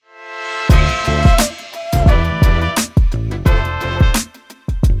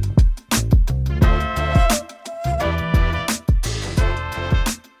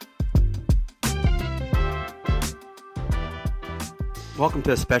Welcome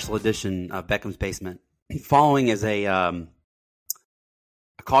to a special edition of Beckham's Basement. Following is a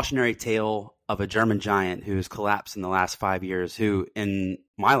cautionary tale of a German giant who has collapsed in the last 5 years, who in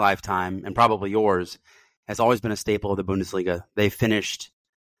my lifetime, and probably yours, has always been a staple of the Bundesliga. They've finished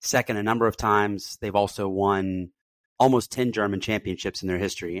second a number of times. They've also won almost 10 German championships in their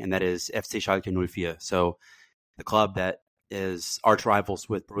history, and that is FC Schalke 04. So the club that is arch rivals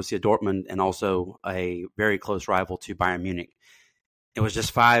with Borussia Dortmund and also a very close rival to Bayern Munich. It was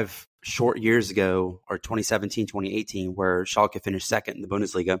just 5 short years ago, or 2017, 2018, where Schalke finished second in the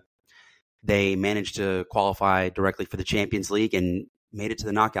Bundesliga. They managed to qualify directly for the Champions League and made it to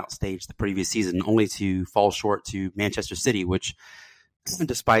the knockout stage the previous season, only to fall short to Manchester City, which,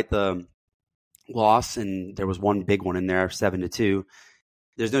 despite the loss, and there was one big one in there, 7-2,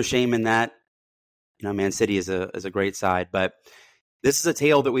 there's no shame in that. You know, Man City is a great side, but this is a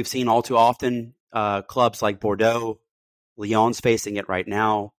tale that we've seen all too often. Clubs like Bordeaux, Lyon's facing it right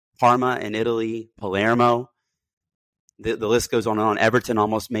now, Parma in Italy, Palermo. The list goes on and on. Everton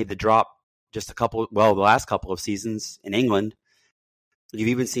almost made the drop the last couple of seasons in England. You've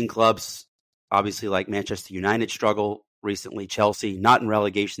even seen clubs, obviously, like Manchester United struggle recently, Chelsea, not in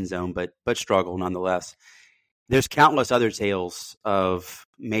relegation zone, but struggle nonetheless. There's countless other tales of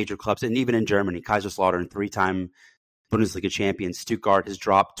major clubs, and even in Germany, Kaiserslautern, 3-time Bundesliga champions. Stuttgart has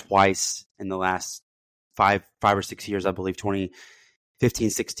dropped twice in the last five or 6 years, I believe. 2015,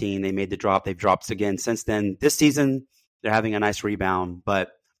 16, they made the drop. They've dropped again since then. This season, they're having a nice rebound,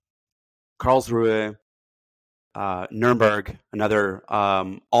 but Karlsruhe, Nuremberg, another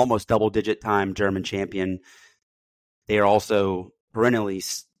almost double-digit time German champion. They are also perennially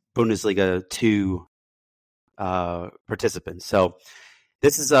Bundesliga 2 participants. So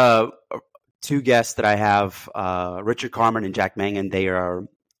this is two guests that I have, Richard Kharman and Jack Mangan. They are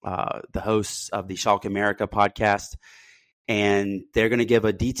the hosts of the Schalke America podcast, and they're going to give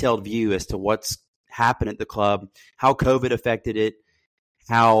a detailed view as to what's happened at the club, how COVID affected it,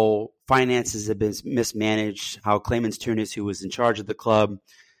 how finances have been mismanaged, how Clemens Tönnies, who was in charge of the club,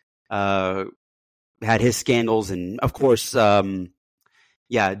 had his scandals, and of course, it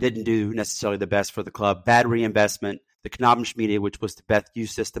didn't do necessarily the best for the club. Bad reinvestment. The Knabenschmiede, which was the best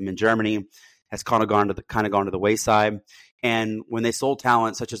youth system in Germany, has kind of gone to the wayside. And when they sold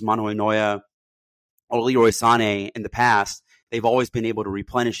talent such as Manuel Neuer or Leroy Sané in the past, they've always been able to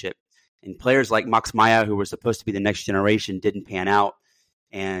replenish it. And players like Max Meyer, who were supposed to be the next generation, didn't pan out.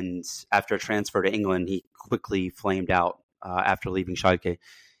 And after a transfer to England, he quickly flamed out after leaving Schalke.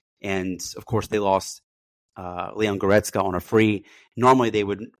 And of course, they lost Leon Goretzka on a free. Normally, they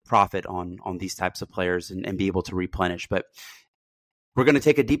would profit on these types of players and be able to replenish. But we're going to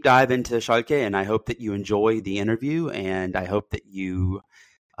take a deep dive into Schalke, and I hope that you enjoy the interview, and I hope that you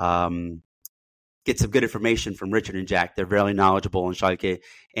get some good information from Richard and Jack. They're very knowledgeable in Schalke,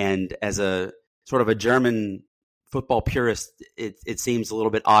 and as a sort of a German football purist, it seems a little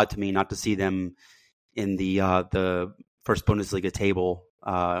bit odd to me not to see them in the first Bundesliga table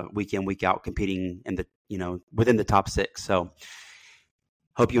week in, week out, competing in within the top 6. So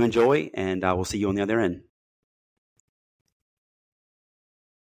hope you enjoy, and we'll see you on the other end.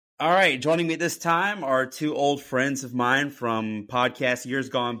 All right, joining me this time are 2 old friends of mine from podcast years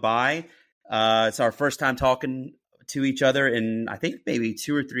gone by. It's our first time talking to each other in, I think, maybe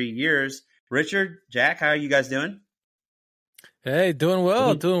 2 or 3 years. Richard, Jack, how are you guys doing? Hey, doing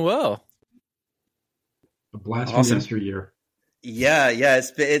well, doing well. A blast from yesteryear. Yeah,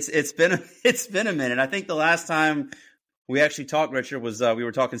 it's been a minute. I think the last time we actually talked, Richard, was we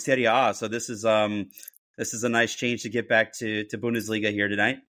were talking Serie A. So this is a nice change to get back to Bundesliga here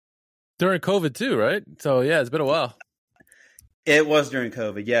tonight. During COVID too, right? So yeah, it's been a while. It was during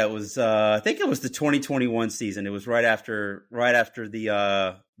COVID. Yeah, it was. I think it was the 2021 season. It was right after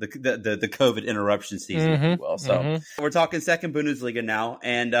the COVID interruption season, if you will. So we're talking second Bundesliga now,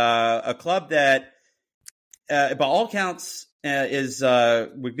 and a club that, by all accounts,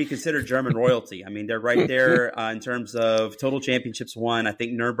 would be considered German royalty. I mean, they're right there in terms of total championships won. I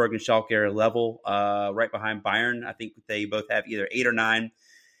think Nuremberg and Schalke are level, right behind Bayern. I think they both have either 8 or 9.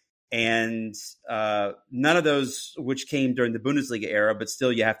 And none of those which came during the Bundesliga era, but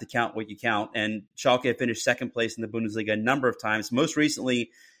still you have to count what you count. And Schalke finished second place in the Bundesliga a number of times, most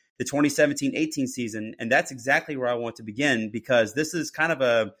recently the 2017-18 season. And that's exactly where I want to begin, because this is kind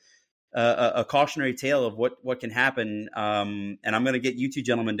of a cautionary tale of what can happen. And I'm going to get you two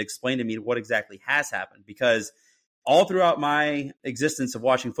gentlemen to explain to me what exactly has happened, because all throughout my existence of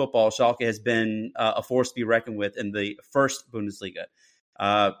watching football, Schalke has been a force to be reckoned with in the first Bundesliga.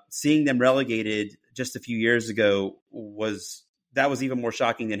 Seeing them relegated just a few years ago was even more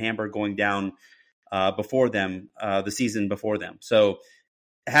shocking than Hamburg going down before them, the season before them. So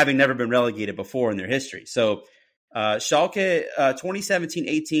having never been relegated before in their history. So Schalke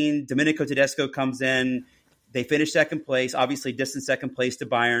 2017-18, Domenico Tedesco comes in. They finish second place, obviously distant second place to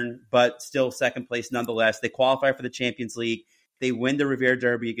Bayern, but still second place nonetheless. They qualify for the Champions League. They win the Revere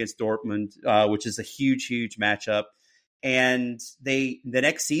Derby against Dortmund, which is a huge, huge matchup. And the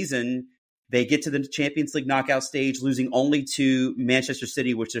next season, they get to the Champions League knockout stage, losing only to Manchester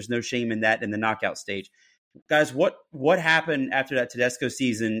City, which there's no shame in that in the knockout stage. Guys, what happened after that Tedesco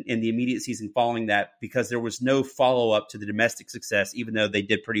season in the immediate season following that? Because there was no follow-up to the domestic success, even though they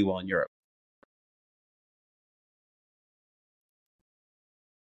did pretty well in Europe.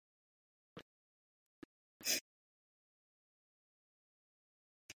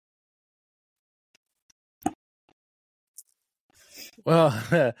 Well,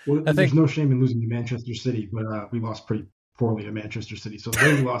 I think there's no shame in losing to Manchester City, but we lost pretty poorly to Manchester City. So the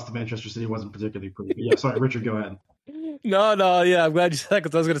way we lost to Manchester City wasn't particularly pretty. But yeah, sorry, Richard, go ahead. No, yeah, I'm glad you said that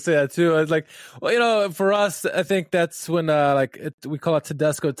because I was going to say that too. I was like, well, for us, I think that's when we call it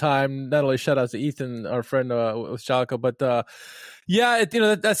Tedesco time. Not only shout out to Ethan, our friend with Schalke, but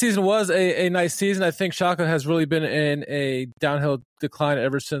that season was a nice season. I think Schalke has really been in a downhill decline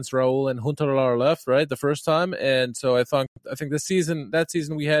ever since Raul and Huntelaar left, right, the first time. And so I think that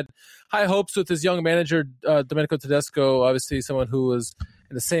season we had high hopes with his young manager, Domenico Tedesco, obviously someone who was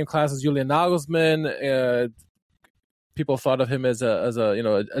in the same class as Julian Nagelsmann. People thought of him as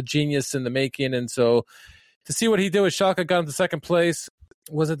a genius in the making, and so to see what he did with Schalke, got him to second place.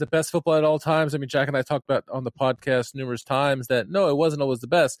 Was it the best football at all times? I mean, Jack and I talked about on the podcast numerous times that no, it wasn't always the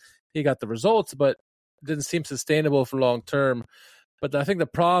best. He got the results, but it didn't seem sustainable for long term. But I think the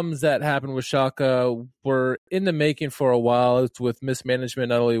problems that happened with Schalke were in the making for a while. It's with mismanagement,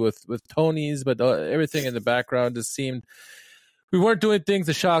 not only with Tony's, but everything in the background just seemed. We weren't doing things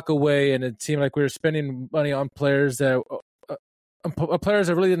the Schalke way, and it seemed like we were spending money on players that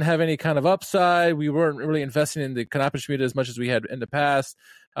really didn't have any kind of upside. We weren't really investing in the Knappenschmiede as much as we had in the past.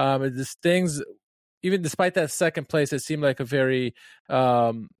 Things, even despite that second place, it seemed like a very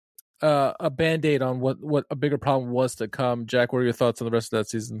a Band-Aid on what a bigger problem was to come. Jack, what are your thoughts on the rest of that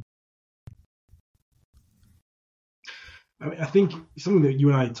season? I mean, I think something that you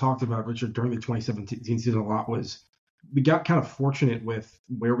and I talked about, Richard, during the 2017 season a lot was we got kind of fortunate with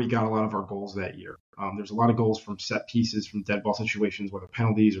where we got a lot of our goals that year. There's a lot of goals from set pieces, from dead ball situations, whether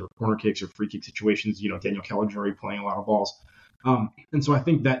penalties or corner kicks or free kick situations. Daniel Caligiuri playing a lot of balls. And so I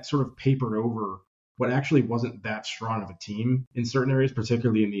think that sort of papered over what actually wasn't that strong of a team in certain areas,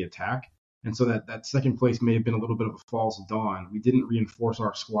 particularly in the attack. And so that second place may have been a little bit of a false dawn. We didn't reinforce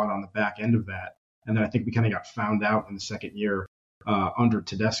our squad on the back end of that. And then I think we kind of got found out in the second year under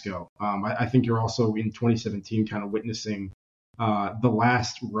Tedesco. I think you're also in 2017 kind of witnessing the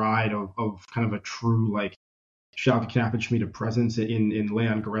last ride of kind of a true like Schalke Knappenschmiede presence in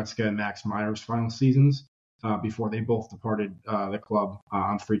Leon Goretzka and Max Meyer's final seasons before they both departed the club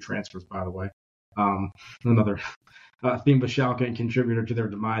on free transfers, by the way. Another theme of Schalke and contributor to their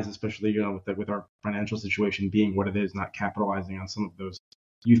demise, especially with our financial situation being what it is, not capitalizing on some of those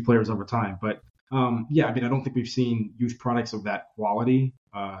youth players over time. But I don't think we've seen youth products of that quality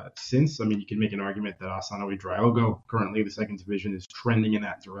since. I mean, you can make an argument that Asano Idraogo, currently the second division, is trending in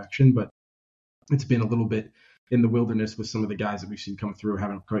that direction, but it's been a little bit in the wilderness with some of the guys that we've seen come through,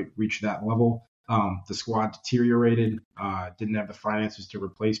 haven't quite reached that level. The squad deteriorated, didn't have the finances to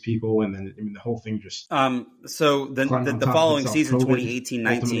replace people, and then the whole thing just. So the following season,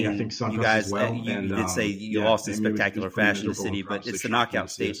 2018-19, you guys you did say you lost in spectacular fashion to City, but it's the knockout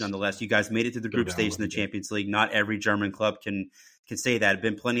stage nonetheless. You guys made it to the group stage in the Champions League. Not every German club can say that. There've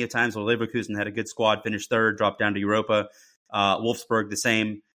been plenty of times where Leverkusen had a good squad, finished third, dropped down to Europa. Wolfsburg the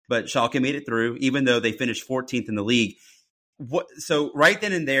same, but Schalke made it through, even though they finished 14th in the league. So right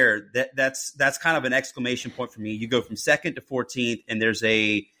then and there, that's kind of an exclamation point for me. You go from second to 14th, and there's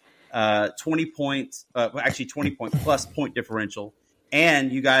a 20 point plus point differential.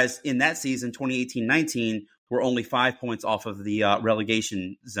 And you guys in that season, 2018-19, were only 5 points off of the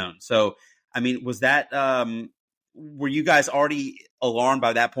relegation zone. So, I mean, was that were you guys already alarmed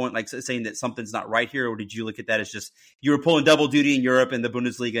by that point, like saying that something's not right here, or did you look at that as just you were pulling double duty in Europe and the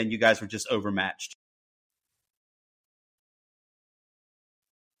Bundesliga, and you guys were just overmatched?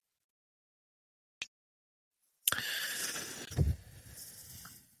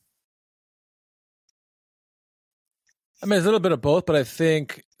 I mean, it's a little bit of both, but I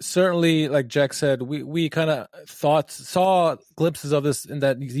think certainly, like Jack said, we kind of saw glimpses of this in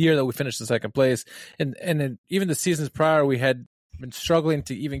that year that we finished in second place, and then even the seasons prior, we had been struggling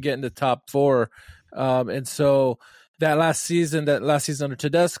to even get in the top four, and so that last season under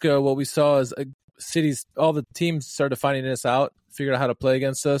Tedesco, what we saw is all the teams started finding us out, figured out how to play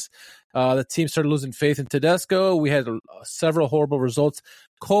against us. The team started losing faith in Tedesco. We had several horrible results,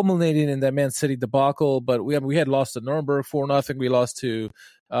 culminating in that Man City debacle. But we had lost to Nuremberg 4-0. We lost to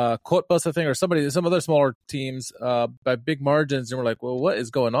Cottbus, I think, or some other smaller teams by big margins. And we're like, well, what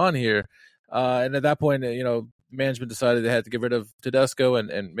is going on here? And at that point, management decided they had to get rid of Tedesco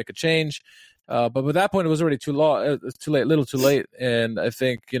and make a change. But by that point, it was already too late, little too late. And I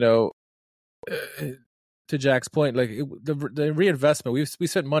think, to Jack's point, like the reinvestment, we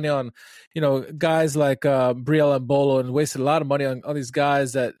spent money on, guys like Brielle and Bolo, and wasted a lot of money on these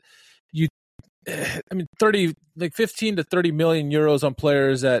guys that 15 to 30 million euros on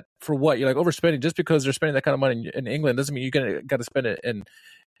players that, for what, you're like overspending. Just because they're spending that kind of money in England doesn't mean you're got to spend it in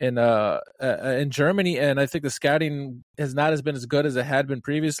Germany. And I think the scouting has not been as good as it had been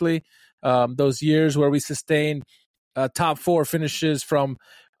previously. Those years where we sustained top four finishes from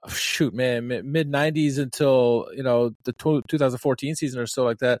mid 90s until the 2014 season or so,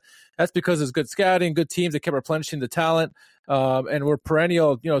 like that. That's because it's good scouting, good teams that kept replenishing the talent, and we're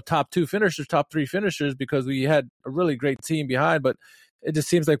perennial top two finishers, top three finishers, because we had a really great team behind. But it just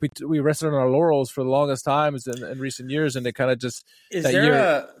seems like we rested on our laurels for the longest times in recent years, and it kind of just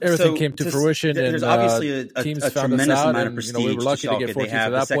everything came to fruition. There's and obviously teams a found us tremendous out, amount of and prestige. We were lucky to get 14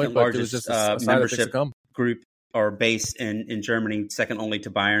 to that point, but it was just a membership group or base in Germany, second only to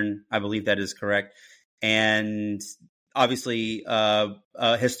Bayern. I believe that is correct. And obviously,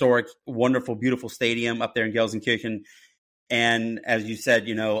 historic, wonderful, beautiful stadium up there in Gelsenkirchen. And as you said,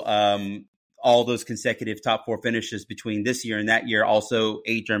 all those consecutive top four finishes between this year and that year, also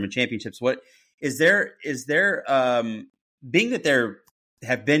 8 German championships. What is there, being that there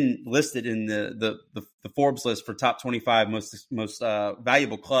have been listed in the Forbes list for top 25 most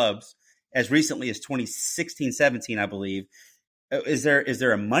valuable clubs as recently as 2016-17, I believe. Is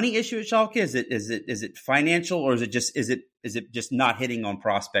there a money issue at Schalke? Is it financial, or is it just not hitting on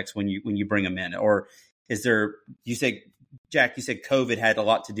prospects when you bring them in? Or is there, Jack, you said COVID had a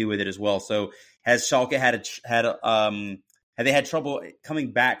lot to do with it as well. So has Schalke have they had trouble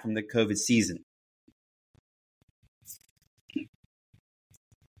coming back from the COVID season?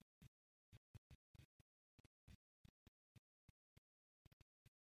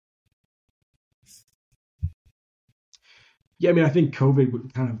 Yeah, I mean, I think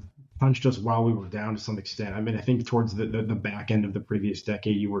COVID kind of punched us while we were down to some extent. I mean, I think towards the back end of the previous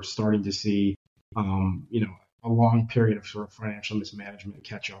decade, you were starting to see, a long period of sort of financial mismanagement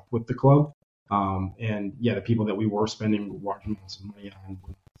catch up with the club. And yeah, the people that we were spending large amounts of money on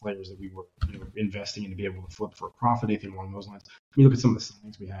were players that we were investing in to be able to flip for a profit, anything along those lines. I mean, look at some of the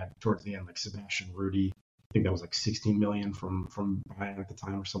signings we had towards the end, like Sebastian Rudy. I think that was like 16 million from Bayern at the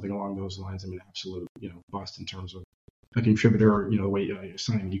time, or something along those lines. I mean, absolute bust in terms of a contributor, the way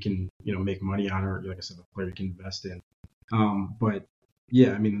something you can make money on, or like I said, a player you can invest in. But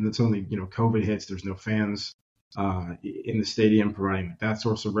yeah, I mean, it's only COVID hits. There's no fans in the stadium providing that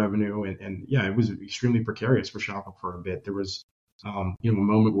source of revenue, and yeah, it was extremely precarious for Schalke for a bit. There was a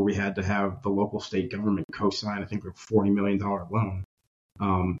moment where we had to have the local state government co-sign, I think, a $40 million loan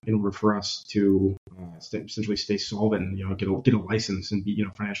in order for us to essentially stay solvent and get a license and be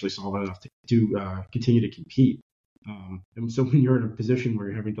financially solvent enough to continue to compete. And so when you're in a position where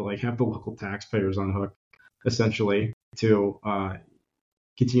you're having to have the local taxpayers on hook, essentially, to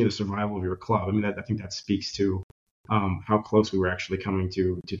continue the survival of your club, I mean, I think that speaks to how close we were actually coming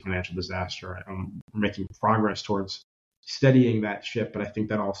to financial disaster. We're making progress towards steadying that ship, but I think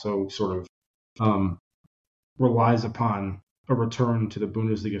that also sort of relies upon a return to the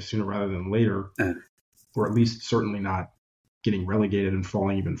Bundesliga sooner rather than later, or at least certainly not getting relegated and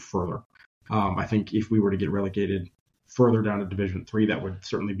falling even further. I think if we were to get relegated further down to Division 3, that would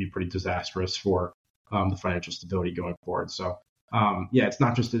certainly be pretty disastrous for the financial stability going forward. So, yeah, it's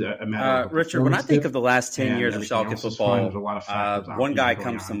not just a matter of Richard, when I think of the last 10 years of Schalke football, one guy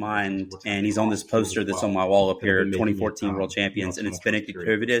comes to mind, and he's on this poster that's on my wall up here, 2014 World Champions, and it's Benedikt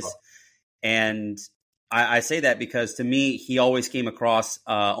Höwedes. And I say that because, to me, he always came across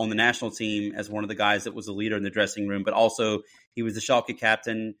on the national team as one of the guys that was a leader in the dressing room, but also he was the Schalke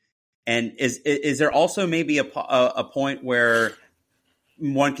captain. And is there also maybe a point where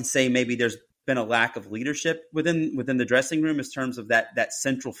one could say maybe there's been a lack of leadership within the dressing room in terms of that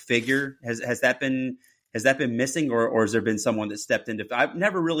central figure? Has that been missing, or has there been someone that stepped into? I've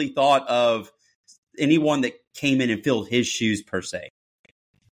never really thought of anyone that came in and filled his shoes per se.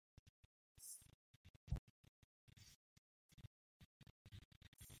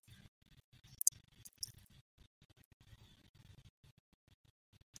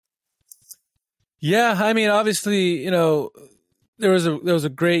 Yeah, I mean, obviously, there was a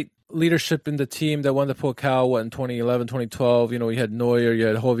great leadership in the team that won the Pokal in 2011, 2012. You had Neuer, you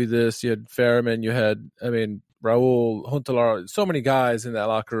had Hovidis, you had Kharman, you had, Raul, Huntelaar, so many guys in that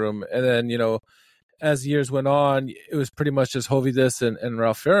locker room. And then, as years went on, it was pretty much just Hovidis and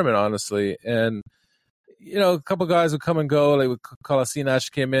Ralph Kharman, honestly. And, a couple guys would come and go. Like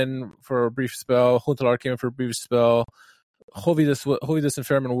Kolasinac came in for a brief spell. Huntelaar came in for a brief spell. Hovidis and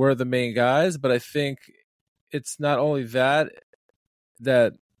Kharman were the main guys. But I think it's not only that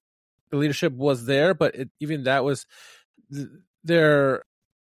the leadership was there, but even that was their,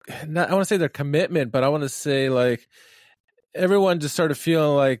 not, I want to say their commitment, but I want to say like everyone just started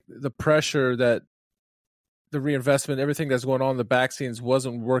feeling like the pressure that the reinvestment, everything that's going on in the back scenes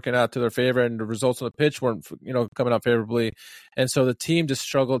wasn't working out to their favor, and the results on the pitch weren't, coming out favorably. And so the team just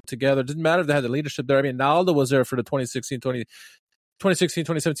struggled together. It didn't matter if they had the leadership there. Naldo was there for the 2016, 2017,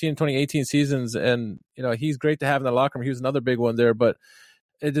 2018 seasons. And, he's great to have in the locker room. He was another big one there, but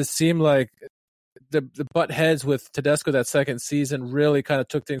it just seemed like the butt heads with Tedesco that second season really kind of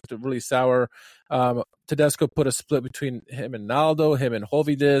took things to really sour. Tedesco put a split between him and Naldo, him and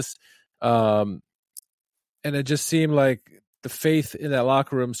Hovidis. And it just seemed like the faith in that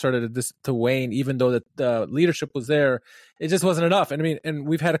locker room started to wane, even though the leadership was there. It just wasn't enough. And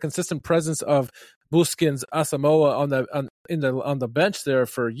we've had a consistent presence of Buskins, Asamoah on the bench there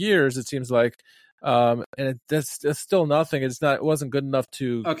for years. It seems like, and that's still nothing. It wasn't good enough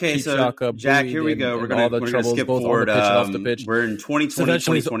to keep Schalke. Jack, here we go. We're going to skip forward. On the pitch and off the pitch. We're in 2020,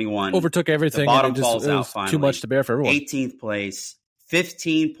 2021. Overtook everything. The bottom and falls out. Was too much to bear for everyone. 18th place,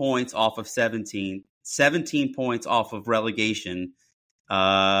 15 points off of 17. 17 points off of relegation,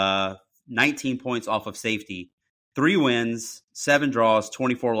 19 points off of safety, 3 wins, 7 draws,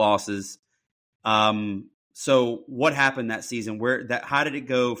 24 losses. So what happened that season? How did it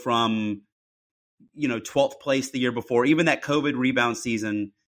go from, 12th place the year before, even that COVID rebound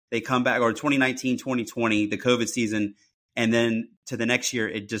season, they come back, or 2019, 2020, the COVID season, and then to the next year,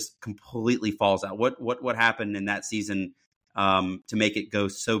 it just completely falls out. What happened in that season to make it go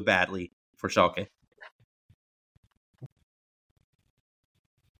so badly for Schalke?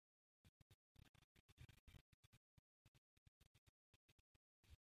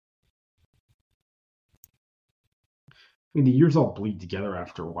 The years all bleed together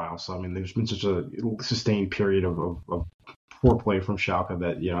after a while. So, there's been such a sustained period of poor play from Schalke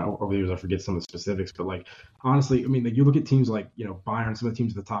that, over the years I forget some of the specifics. But, honestly, you look at teams like, Bayern, some of the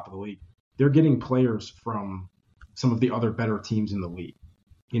teams at the top of the league, they're getting players from some of the other better teams in the league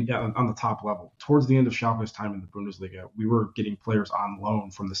on the top level. Towards the end of Schalke's time in the Bundesliga, we were getting players on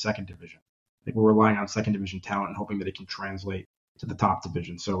loan from the second division. We're relying on second division talent and hoping that it can translate to the top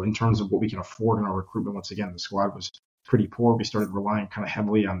division. So in terms of what we can afford in our recruitment, once again, the squad was pretty poor. We started relying kind of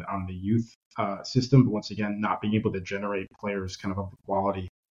heavily on the youth system, but once again, not being able to generate players kind of the quality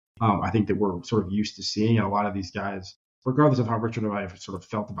I think that we're sort of used to seeing. And a lot of these guys, regardless of how Richard and I have sort of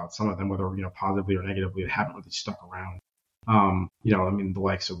felt about some of them, whether positively or negatively, haven't really stuck around. The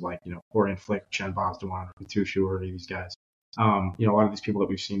likes of Florian Flick, Chen Bosdowan, or Katushu, or any of these guys. A lot of these people that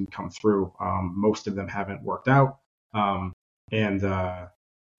we've seen come through, most of them haven't worked out. I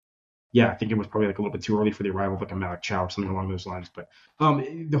think it was probably a little bit too early for the arrival of a Malik Chow or something along those lines. But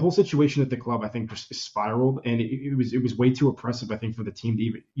the whole situation at the club, I think, just spiraled, and it was way too oppressive, I think, for the team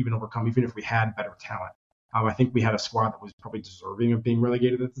to even overcome, even if we had better talent. I think we had a squad that was probably deserving of being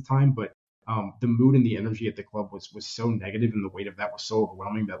relegated at the time, but the mood and the energy at the club was so negative, and the weight of that was so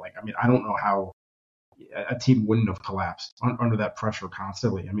overwhelming that, I don't know how a team wouldn't have collapsed under that pressure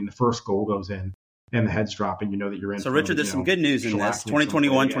constantly. The first goal goes in, and the head's dropping, that you're in. So, Richard, there's some good news in this.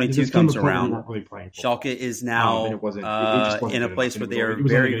 2021-22 comes around. Schalke is now in a place where they are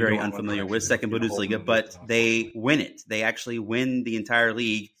very, very unfamiliar with second Bundesliga, but they win it. They actually win the entire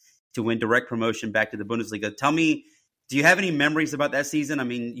league to win direct promotion back to the Bundesliga. Tell me, do you have any memories about that season?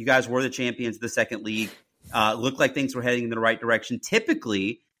 You guys were the champions of the second league. Looked like things were heading in the right direction.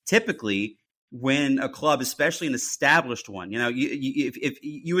 Typically, when a club, especially an established one, if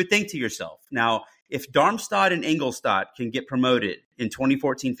you would think to yourself, now, if Darmstadt and Ingolstadt can get promoted in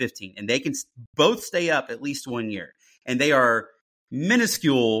 2014-15, and they can both stay up at least 1 year, and they are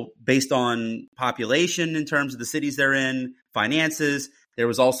minuscule based on population in terms of the cities they're in, finances. There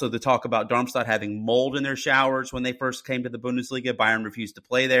was also the talk about Darmstadt having mold in their showers when they first came to the Bundesliga. Bayern refused to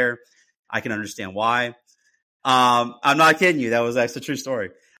play there. I can understand why. I'm not kidding you. That was actually a true story.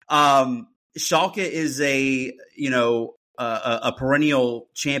 Schalke is a perennial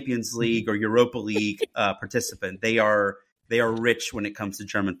Champions League or Europa League participant. They are rich when it comes to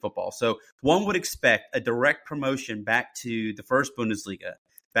German football. So one would expect a direct promotion back to the first Bundesliga,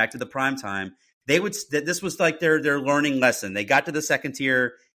 back to the prime time. This was like their learning lesson. They got to the second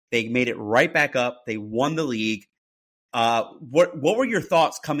tier They made it right back up. They won the league. What were your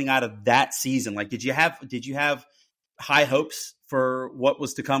thoughts coming out of that season? Like, did you have high hopes for what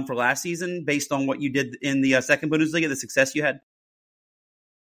was to come for last season based on what you did in the second Bundesliga, the success you had?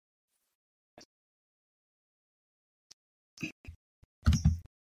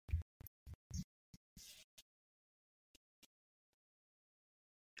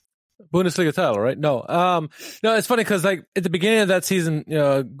 Bundesliga title, right? No, no. It's funny because like at the beginning of that season,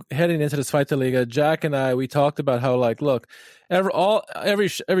 heading into the Zweite Liga, Jack and I we talked about how like, look, every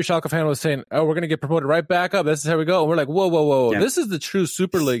Schalke fan was saying, oh, we're going to get promoted right back up. This is how we go. And we're like, whoa. Yeah. This is the true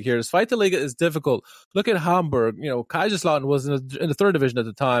Super League here. The Zweite Liga is difficult. Look at Hamburg. Kaiserslautern was in the third division at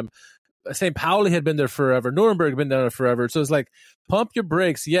the time. St. Pauli had been there forever. Nuremberg had been there forever. So it's like, pump your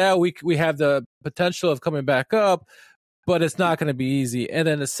brakes. Yeah, we have the potential of coming back up, but it's not going to be easy. And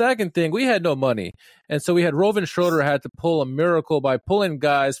then the second thing, we had no money. And so we had Rovin Schroeder had to pull a miracle by pulling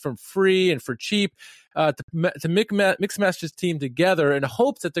guys from free and for cheap to mix match his team together in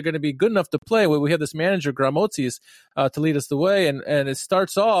hopes that they're going to be good enough to play. We have this manager, Gramotzis, to lead us the way. And it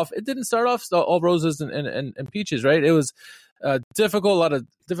didn't start off all roses and peaches, right? It was difficult, a lot of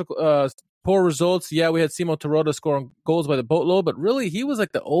difficult, poor results. Yeah, we had Simo Taroda scoring goals by the boatload, but really he was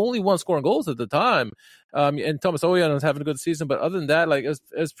like the only one scoring goals at the time. And Thomas Oyan was having a good season, but other than that, like it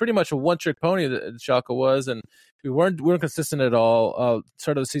was pretty much a one-trick pony that Schalke was, and we weren't consistent at all.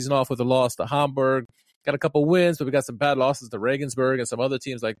 Started the season off with a loss to Hamburg, got a couple wins, but we got some bad losses to Regensburg and some other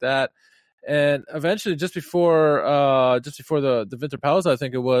teams like that. And eventually, just before the winter pause, I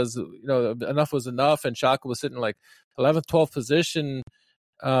think it was, enough was enough, and Schalke was sitting like 11th, 12th position.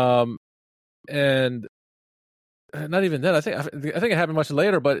 And not even then. I think it happened much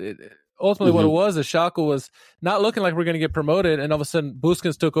later, but ultimately what it was is Schalke was not looking like we're going to get promoted, and all of a sudden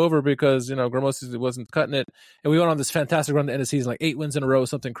Buskins took over because Gramosi wasn't cutting it, and we went on this fantastic run at the end of the season, like 8 wins in a row,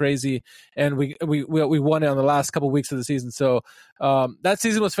 something crazy, and we won it on the last couple of weeks of the season. So that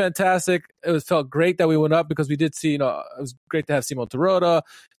season was fantastic. It felt great that we went up because we did see, it was great to have Simon Taroda,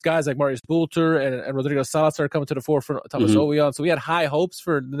 guys like Marius Bulter and Rodrigo Salazar coming to the forefront, Thomas Owion. So we had high hopes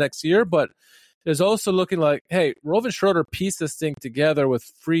for the next year, but there's also looking like, hey, Rovin Schroeder pieced this thing together with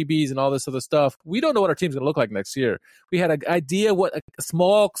freebies and all this other stuff. We don't know what our team's going to look like next year. We had an idea what a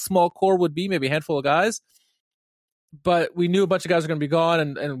small core would be, maybe a handful of guys, but we knew a bunch of guys were going to be gone,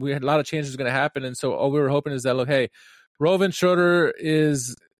 and we had a lot of changes going to happen. And so all we were hoping is that, look, hey, Rovin Schroeder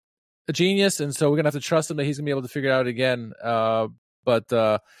is a genius, and so we're going to have to trust him that he's going to be able to figure it out again.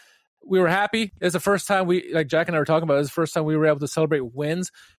 But we were happy. It's the first time like Jack and I were talking about, it's the first time we were able to celebrate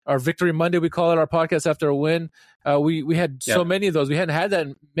wins. Our Victory Monday, we call it, our podcast after a win. We had so many of those. We hadn't had that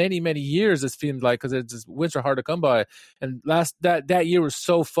in many, many years, it seemed like, because wins are hard to come by. And that year was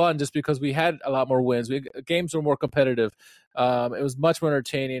so fun just because we had a lot more wins. Games were more competitive. It was much more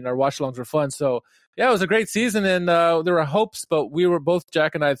entertaining. Our watch-alongs were fun. So, yeah, it was a great season, and there were hopes, but we were both,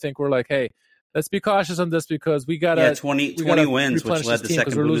 Jack and I think, were like, hey, let's be cautious on this because we got 20 wins, which led the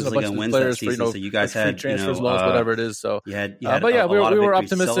second Bundesliga in wins that season. So you guys had transfers, loans, whatever it is. So you had but yeah, we were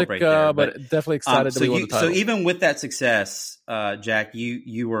optimistic, but definitely excited that we won the title. So even with that success, Jack,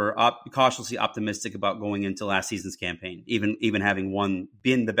 you were cautiously optimistic about going into last season's campaign, even having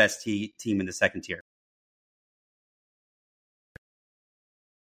been the best team in the second tier.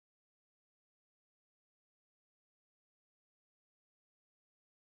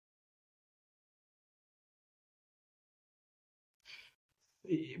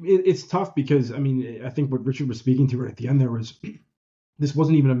 It's tough because, I think what Richard was speaking to right at the end there was this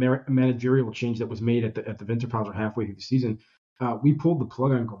wasn't even a managerial change that was made at the Winterpause halfway through the season. We pulled the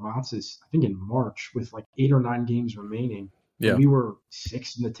plug on Gramotzis, I think in March, with like 8 or 9 games remaining. Yeah. We were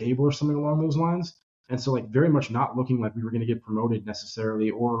 6th in the table or something along those lines. And so, like, very much not looking like we were going to get promoted necessarily,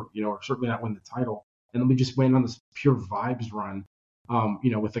 or certainly not win the title. And then we just went on this pure vibes run.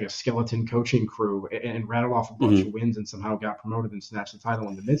 With like a skeleton coaching crew and rattled off a bunch of wins and somehow got promoted and snatched the title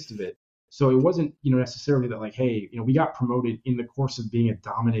in the midst of it. So it wasn't, necessarily that like, hey, we got promoted in the course of being a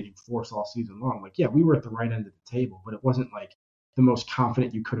dominating force all season long. Like, yeah, we were at the right end of the table, but it wasn't like the most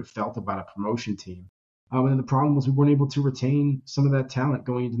confident you could have felt about a promotion team. And then the problem was we weren't able to retain some of that talent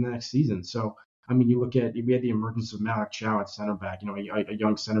going into the next season. So, you look at, we had the emergence of Malik Chow at center back, a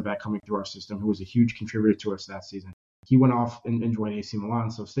young center back coming through our system who was a huge contributor to us that season. He went off and joined AC Milan,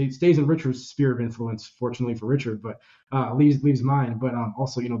 so stays in Richard's sphere of influence, fortunately for Richard, but leaves mine. But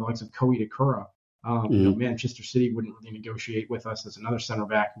also, the likes of Koei Takura. Manchester City wouldn't really negotiate with us. There's another center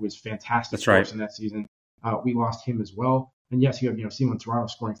back who was fantastic for us in that season. We lost him as well. And yes, you have Simon Taroda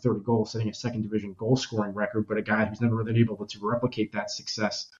scoring 30 goals, setting a second division goal scoring record, but a guy who's never really been able to replicate that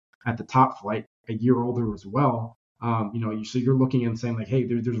success at the top flight. A year older as well. So you're looking and saying like, hey,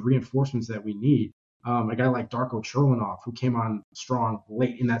 there's reinforcements that we need. A guy like Darko Churlinov, who came on strong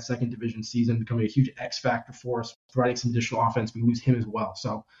late in that second division season, becoming a huge X factor for us, providing some additional offense. We lose him as well.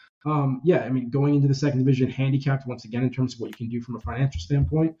 So, going into the second division, handicapped once again in terms of what you can do from a financial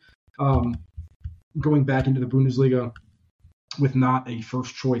standpoint. Going back into the Bundesliga with not a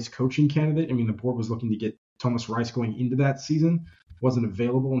first choice coaching candidate. I mean, the board was looking to get Thomas Reis going into that season, wasn't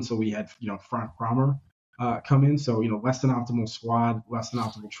available, and so we had Frank Kramer come in. So less than optimal squad, less than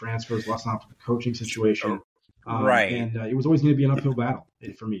optimal transfers, less than optimal coaching situation. Right. And it was always going to be an uphill battle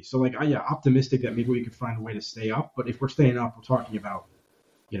for me. So optimistic that maybe we could find a way to stay up. But if we're staying up, we're talking about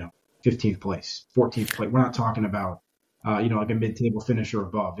 15th place, 14th place. We're not talking about like a mid-table finish or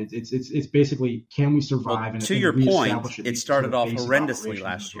above. It's basically, can we survive? To your point, it started off horrendously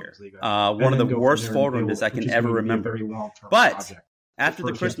last year. One of the worst forwards I can ever remember. But after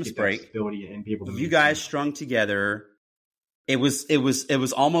the Christmas break, you guys strung together. It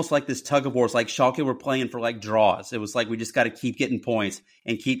was almost like this tug of war. It's like Schalke were playing for like draws. It was like we just got to keep getting points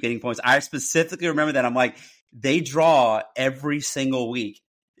and keep getting points. I specifically remember that. I'm like, they draw every single week.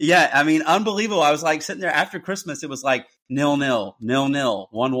 Yeah, I mean, unbelievable. I was like sitting there after Christmas. It was like 0-0,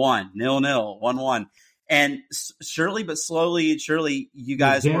 0-0, 1-1, 0-0, 1-1. And surely but slowly, you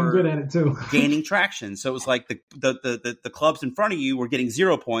guys were good at it too. gaining traction. So it was like the clubs in front of you were getting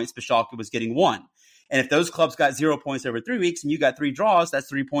 0 points, but Schalke was getting 1. And if those clubs got 0 points over 3 weeks and you got 3 draws, that's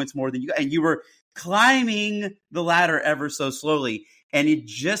 3 points more than you got. And you were climbing the ladder ever so slowly. And it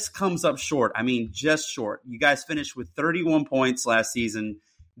just comes up short. I mean, just short. You guys finished with 31 points last season.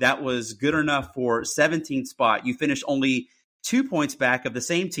 That was good enough for 17th spot. You finished only 2 points back of the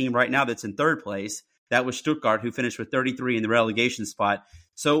same team right now that's in third place. That was Stuttgart, who finished with 33 in the relegation spot.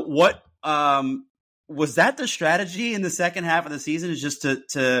 So what was that the strategy in the second half of the season, is just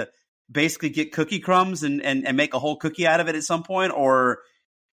to basically get cookie crumbs and make a whole cookie out of it at some point?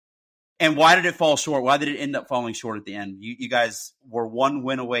 And why did it fall short? Why did it end up falling short at the end? You guys were 1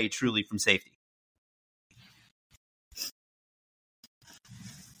 win away truly from safety.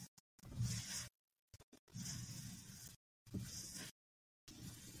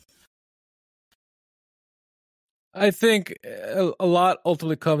 I think a lot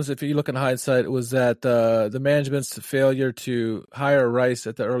ultimately comes, if you look in hindsight, was that the management's failure to hire Rice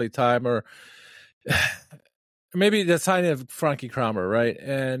at the early time, or maybe the signing of Frankie Kramer, right?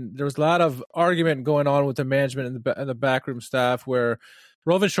 And there was a lot of argument going on with the management and the backroom staff, where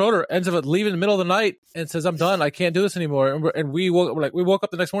Rowan Schroeder ends up leaving in the middle of the night and says, "I'm done. I can't do this anymore." And we woke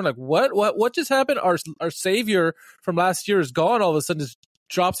up the next morning like, what just happened? Our savior from last year is gone. All of a sudden, just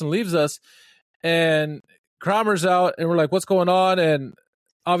drops and leaves us, and Kramer's out, and we're like, what's going on? And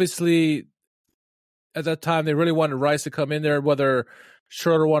obviously, at that time, they really wanted Rice to come in there, whether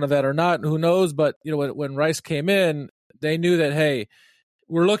Schroeder wanted that or not, who knows? But when Rice came in, they knew that, hey,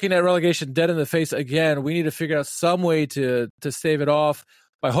 we're looking at relegation dead in the face again. We need to figure out some way to stave it off.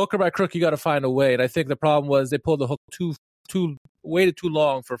 By hook or by crook, you got to find a way. And I think the problem was they pulled the hook waited too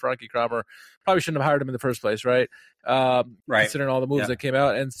long for Frankie Kramer. Probably shouldn't have hired him in the first place, right? Right. Considering all the moves that came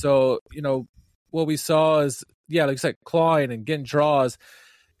out. And so, what we saw is, like you said, clawing and getting draws.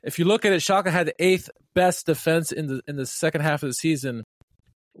 If you look at it, Schalke had the 8th best defense in the second half of the season.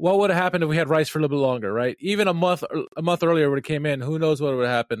 What would have happened if we had Rice for a little bit longer, right? Even a month earlier when it came in, who knows what would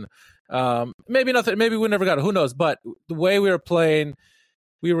have happened? Maybe nothing. Maybe we never got it. Who knows? But the way we were playing,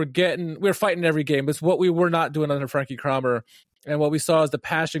 we were fighting every game. It's what we were not doing under Frankie Kramer. And what we saw is the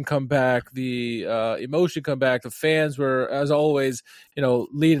passion come back, the emotion come back. The fans were, as always,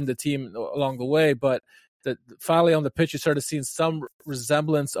 leading the team along the way. But finally on the pitch, you started seeing some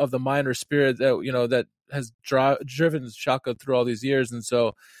resemblance of the minor spirit that has driven Schalke through all these years. And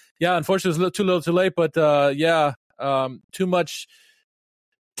so, unfortunately, it was too little, too late. But too much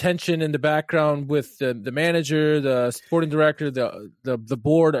tension in the background with the manager, the sporting director, the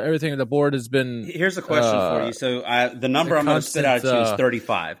board, everything. The board has been. Here's a question for you. So the number I'm going to spit out at you is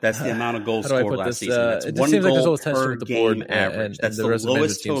 35. That's the amount of goals scored last season. That's it 1 seems goal like there's per the game board average. That's the rest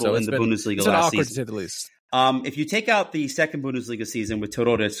lowest team. total in the Bundesliga it's last awkward season. To say the least. If you take out the second Bundesliga season with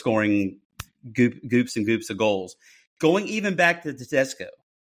Toyota scoring goops and goops of goals, going even back to Tedesco,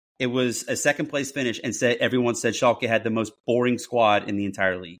 it was a second place finish, and everyone said Schalke had the most boring squad in the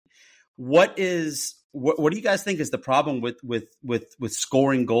entire league. What do you guys think is the problem with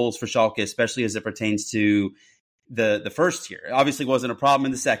scoring goals for Schalke, especially as it pertains to the first tier? It obviously wasn't a problem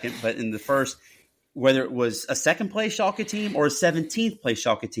in the second, but in the first, whether it was a second place Schalke team or a 17th place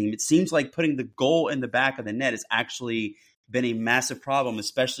Schalke team, it seems like putting the goal in the back of the net has actually been a massive problem,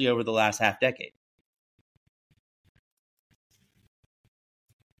 especially over the last half decade.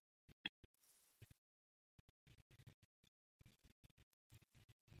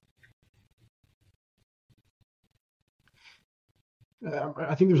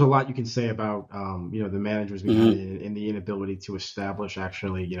 I think there's a lot you can say about the managers we had and the inability to establish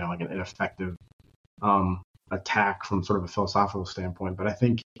actually like an effective attack from sort of a philosophical standpoint. But I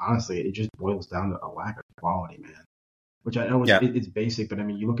think honestly it just boils down to a lack of quality, man. Which I know it's basic, but I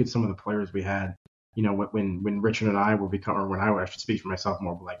mean you look at some of the players we had. When Richard and I were becoming, or when I should speak for myself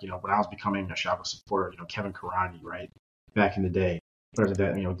more, but like when I was becoming a Schalke supporter, Kevin Kharman, right, back in the day. Players like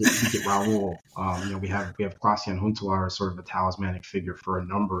that, get Raul. We have Klaas-Jan Huntelaar as sort of a talismanic figure for a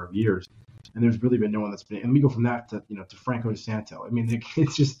number of years, and there's really been no one that's been. And we go from that to to Franco Santo. I mean,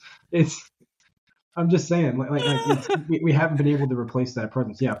 I'm just saying, we haven't been able to replace that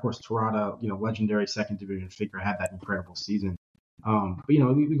presence. Yeah, of course, Torrada, legendary second division figure, had that incredible season. But we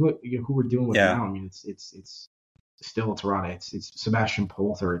look who we're dealing with now. I mean, it's still Torrada. It's Sebastian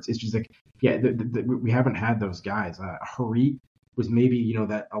Polter. It's just like we haven't had those guys. Harit was maybe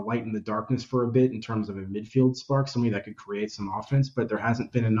that a light in the darkness for a bit in terms of a midfield spark, somebody that could create some offense, but there hasn't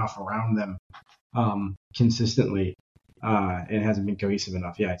been enough around them consistently, and it hasn't been cohesive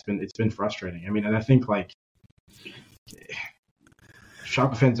enough. Yeah, it's been frustrating. I mean, and I think like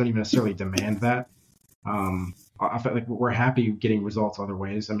Schalke fans don't even necessarily demand that. I feel like we're happy getting results other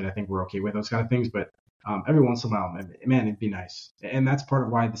ways. I mean, I think we're okay with those kind of things, but every once in a while, man, it'd be nice. And that's part of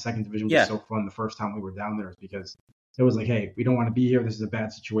why the second division was so fun the first time we were down there, is because it was like, hey, we don't want to be here. This is a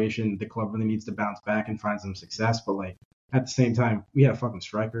bad situation. The club really needs to bounce back and find some success. But like at the same time, we had a fucking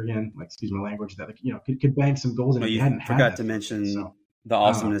striker again, like excuse my language, that could bank some goals. And you forgot to mention the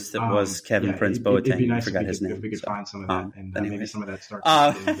awesomeness that was Kevin Prince Boateng. It'd be nice if we could find some of that, and maybe some of that starts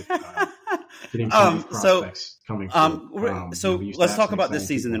getting some prospects coming through. So let's talk about this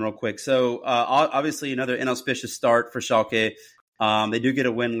season then real quick. So obviously another inauspicious start for Schalke. They do get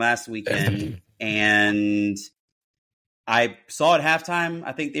a win last weekend, and I saw at halftime,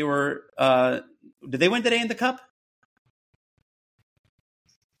 I think they were did they win today in the cup?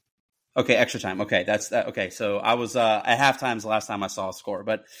 Okay, extra time. Okay, that's that. Okay, so I was at halftime's the last time I saw a score,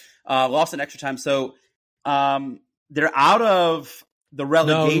 but lost in extra time. So they're out of the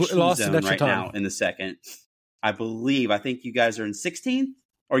relegation zone right now in the second. I believe. I think you guys are in 16th,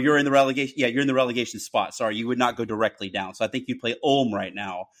 or you're in the relegation. Yeah, you're in the relegation spot. Sorry, you would not go directly down. So I think you play Ulm right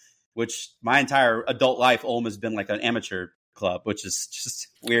now, which my entire adult life, Ulm has been like an amateur club, which is just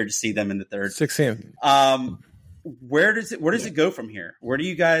weird to see them in the third. 16th. Where does it go from here? Where do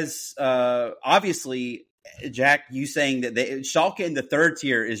you guys? Obviously, Jack, you saying that Schalke in the third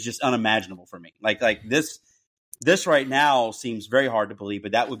tier is just unimaginable for me. Like this right now seems very hard to believe,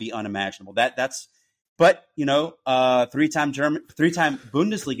 but that would be unimaginable. But three-time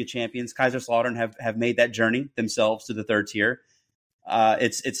Bundesliga champions Kaiserslautern have made that journey themselves to the third tier.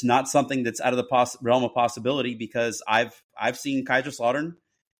 It's not something that's out of the realm of possibility, because I've seen Kaiserslautern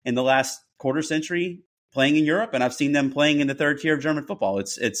in the last quarter century playing in Europe, and I've seen them playing in the third tier of German football.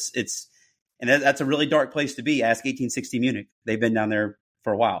 And that's a really dark place to be. Ask 1860 Munich. They've been down there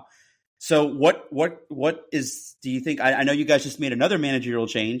for a while. So what do you think? I know you guys just made another managerial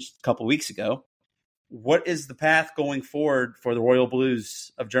change a couple weeks ago. What is the path going forward for the Royal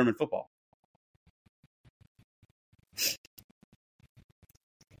Blues of German football?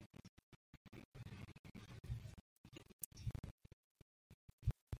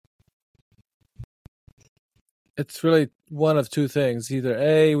 It's really one of two things. Either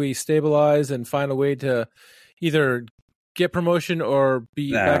A, we stabilize and find a way to either get promotion or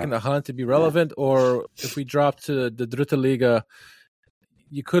be back in the hunt to be relevant, or if we drop to the Dritte Liga,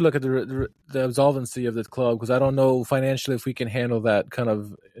 you could look at the absolvency of the club, because I don't know financially if we can handle that kind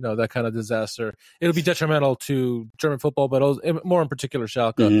of disaster. It'll be detrimental to German football, but more in particular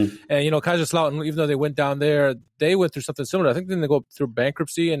Schalke. Mm-hmm. And Kaiserslautern, even though they went down there, they went through something similar. I think they go through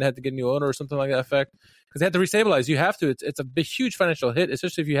bankruptcy and had to get a new owner or something like that effect, because they had to restabilize. You have to. It's a big, huge financial hit,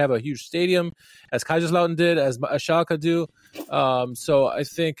 especially if you have a huge stadium, as Kaiserslautern did, as Schalke do. So I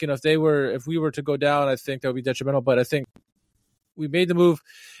think if we were to go down, I think that would be detrimental. But I think we made the move.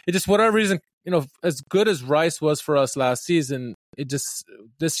 It just, whatever reason, as good as Rice was for us last season,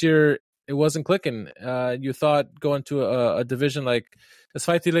 this year it wasn't clicking. You thought going to a division like the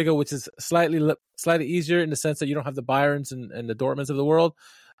Zweite Liga, which is slightly easier in the sense that you don't have the Bayerns and the Dortmunds of the world.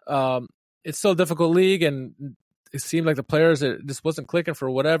 It's still a difficult league, and it seemed like the players, it just wasn't clicking for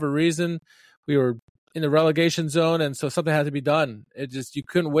whatever reason. We were in the relegation zone, and so something had to be done. You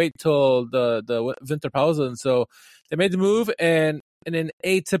couldn't wait till the Winterpause, and so they made the move, and in an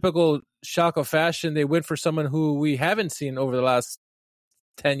atypical Schalke fashion, they went for someone who we haven't seen over the last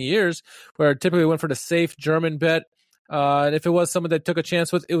 10 years, where typically went for the safe German bet. And if it was someone that took a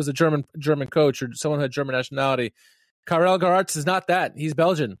chance with, it was a German coach or someone who had German nationality. Karel Gaarts is not that. He's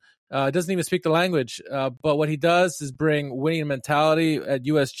Belgian. Doesn't even speak the language. But what he does is bring winning mentality at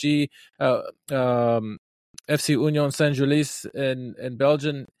USG, FC Union Saint-Gilles in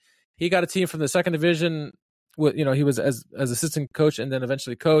Belgium. He got a team from the second division. He was as assistant coach and then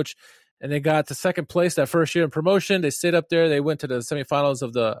eventually coach, and they got to second place that first year in promotion. They stayed up there. They went to the semifinals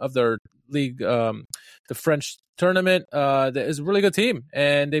of their league, the French tournament. It's a really good team,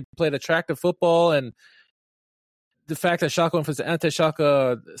 and they played attractive football. And the fact that Schalke went for the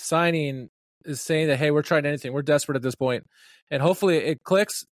anti-Schalke signing is saying that, hey, we're trying anything. We're desperate at this point, and hopefully it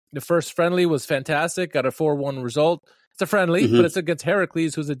clicks. The first friendly was fantastic. Got a 4-1 result. It's a friendly, but it's against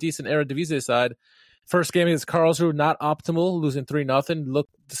Heracles, who's a decent Eredivisie side. First game against Karlsruhe, not optimal, losing 3-0.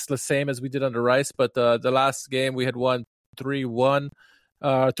 Looked just the same as we did under Rice, but the last game we had won 3-1,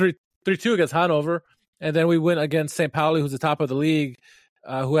 3-2 against Hanover, and then we went against St. Pauli, who's the top of the league,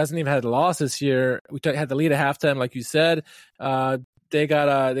 who hasn't even had a loss this year. We had the lead at halftime, like you said. They got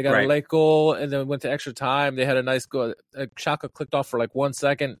a late goal and then went to extra time. They had a nice goal. Schalke clicked off for like 1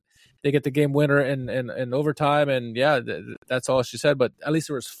 second. They get the game winner in overtime, and that's all she said. But at least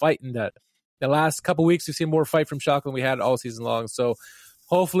there was fight in that. The last couple of weeks, we've seen more fight from Schalke than we had all season long. So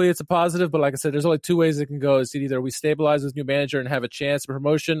hopefully it's a positive. But like I said, there's only two ways it can go. It's either we stabilize with new manager and have a chance for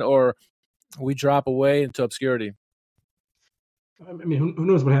promotion, or we drop away into obscurity. I mean, who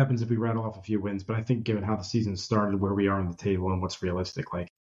knows what happens if we rattle off a few wins? But I think given how the season started, where we are on the table, and what's realistic, like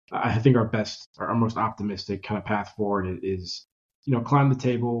I think our most optimistic kind of path forward is, climb the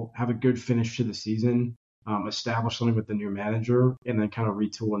table, have a good finish to the season, establish something with the new manager, and then kind of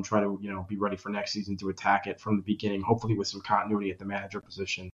retool and try to, be ready for next season to attack it from the beginning, hopefully with some continuity at the manager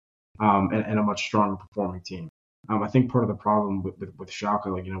position, and a much stronger performing team. I think part of the problem with Schalke,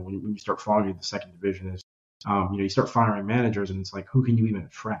 like, when you start falling into the second division is, you start firing managers, and it's like, who can you even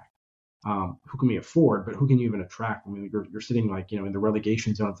attract? Who can we afford, but who can you even attract? I mean, you're sitting like, in the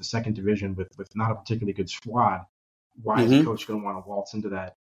relegation zone of the second division with not a particularly good squad. Why is the coach going to want to waltz into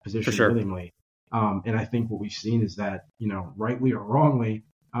that position willingly? And I think what we've seen is that, rightly or wrongly,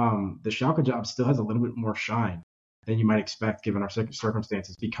 the Schalke job still has a little bit more shine than you might expect given our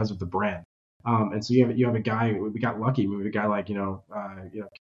circumstances because of the brand. And so you have a guy, we got lucky. We have a guy like,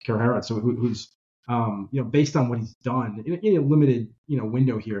 Kharman, so who's, based on what he's done in a limited,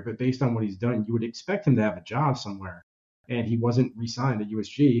 window here, but based on what he's done, you would expect him to have a job somewhere. And he wasn't re-signed at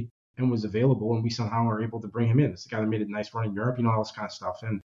USG and was available, and we somehow were able to bring him in. It's the guy that made a nice run in Europe, all this kind of stuff.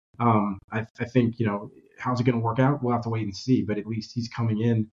 And I think, how's it going to work out? We'll have to wait and see. But at least he's coming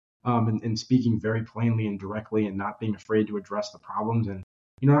in and speaking very plainly and directly, and not being afraid to address the problems, and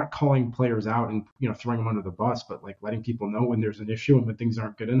not calling players out and throwing them under the bus, but like letting people know when there's an issue and when things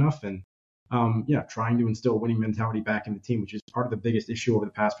aren't good enough, and trying to instill a winning mentality back in the team, which is part of the biggest issue over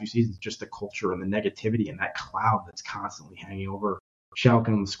the past few seasons, just the culture and the negativity and that cloud that's constantly hanging over Schalke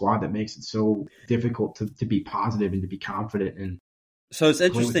and the squad that makes it so difficult to be positive and to be confident. And so it's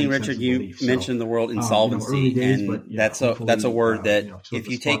interesting, Richard, you mentioned the word insolvency, days, and that's a word that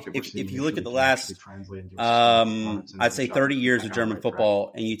if you look at the last, I'd say 30 years of German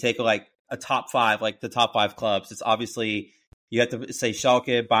football, and you take like a top five, like the top five clubs, it's obviously, you have to say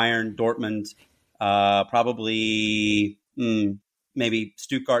Schalke, Bayern, Dortmund, probably maybe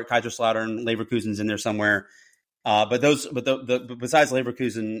Stuttgart, Kaiserslautern, Leverkusen's in there somewhere. But besides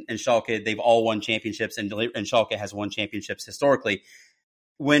Leverkusen and Schalke, they've all won championships, and Schalke has won championships historically.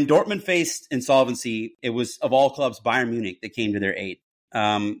 When Dortmund faced insolvency, it was, of all clubs, Bayern Munich that came to their aid,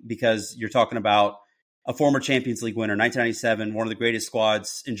 because you're talking about a former Champions League winner, 1997, one of the greatest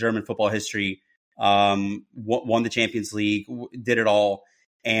squads in German football history, won the Champions League, did it all,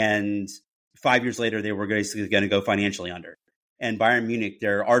 and 5 years later, they were basically going to go financially under. And Bayern Munich,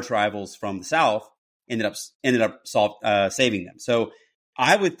 their arch rivals from the south, ended up saving them. So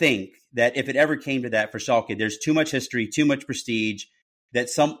I would think that if it ever came to that for Schalke, there's too much history, too much prestige, that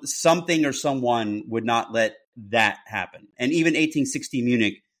something or someone would not let that happen. And even 1860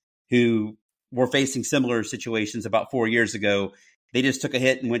 Munich, who were facing similar situations about 4 years ago, they just took a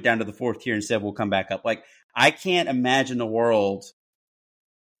hit and went down to the fourth tier and said, we'll come back up. Like, I can't imagine a world.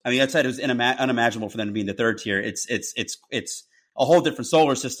 I mean, I said it was unimaginable for them to be in the third tier. It's a whole different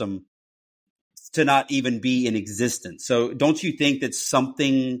solar system to not even be in existence. So don't you think that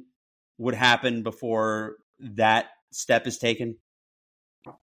something would happen before that step is taken?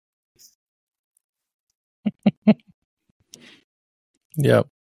 Yep.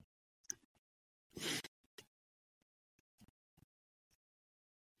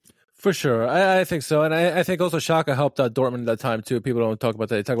 For sure. I think so. And I think also Schalke helped out Dortmund at that time too. People don't talk about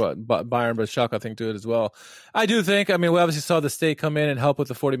that. They talk about Bayern, but Schalke I think do it as well. I do think, we obviously saw the state come in and help with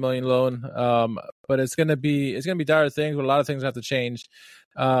the 40 million loan. But it's going to be dire things, but a lot of things have to change.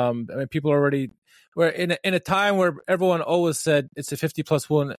 People already, we're in a time where everyone always said it's a 50 plus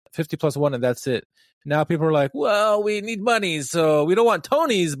one, and that's it. Now people are like, well, we need money, so we don't want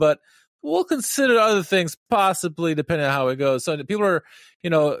Tonys, but we'll consider other things possibly depending on how it goes. So people are,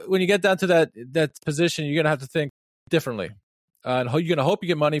 when you get down to that position, you're going to have to think differently. And you're going to hope you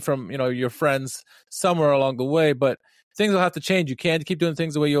get money from, your friends somewhere along the way, but things will have to change. You can't keep doing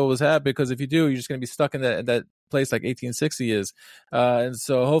things the way you always have, because if you do, you're just going to be stuck in that place like 1860 is. And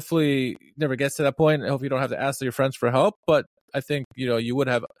so hopefully it never gets to that point. I hope you don't have to ask your friends for help, but I think, you would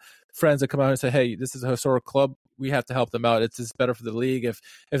have friends that come out and say, hey, this is a historic club. We have to help them out. It's just better for the league if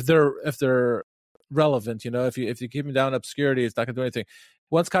they're relevant. If you keep them down in obscurity, it's not going to do anything.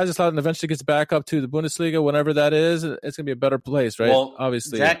 Once Kaiserslautern eventually gets back up to the Bundesliga, whenever that is, it's going to be a better place, right? Well,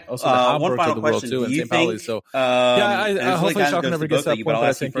 obviously, Zach, also the Hamburg one of the world too, and St. Pauli. So I hopefully Schalke never gets to that point. But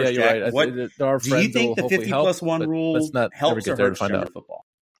I think you're right. There are do you think the 50 plus 1 rule helps or hurts German football?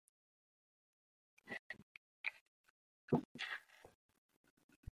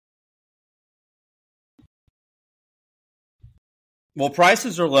 Well,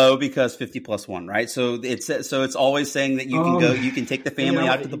 prices are low because 50 plus 1, right? So it's always saying that you can go, you can take the family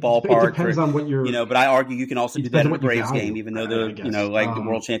out to the ballpark. It depends on what you're, but I argue you can also do that in a Braves game, even though they're, the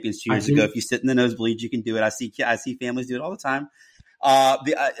World Champions 2 years ago. If you sit in the nosebleeds, you can do it. I see families do it all the time.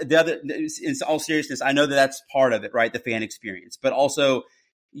 The other, in all seriousness, I know that's part of it, right? The fan experience, but also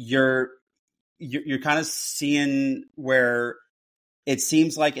you're kind of seeing where it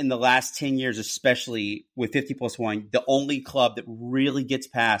seems like in the last 10 years, especially with 50 plus 1, the only club that really gets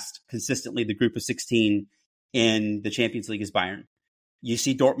past consistently the group of 16 in the Champions League is Bayern. You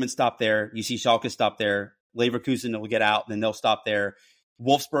see Dortmund stop there. You see Schalke stop there. Leverkusen will get out, then they'll stop there.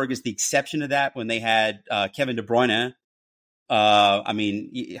 Wolfsburg is the exception to that when they had Kevin De Bruyne. How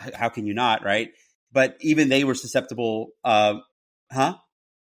can you not, right? But even they were susceptible.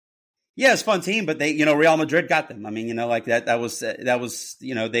 Yeah, it's a fun team, but they, Real Madrid got them. That was,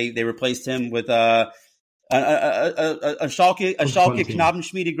 they replaced him with a Schalke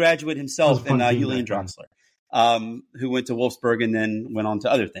Knabenschmiede graduate himself and Julian Draxler, who went to Wolfsburg and then went on to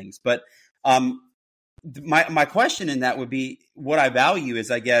other things. But my question in that would be, what I value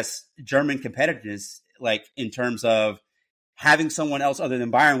is, I guess, German competitiveness, like in terms of having someone else other than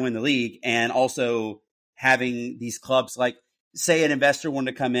Bayern win the league, and also having these clubs like, say an investor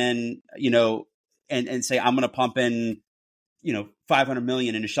wanted to come in, and say, I'm going to pump in, 500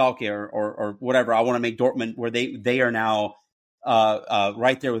 million into Schalke or whatever. I want to make Dortmund where they are now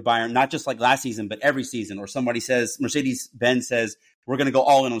right there with Bayern, not just like last season, but every season. Or somebody says, Mercedes-Benz says, we're going to go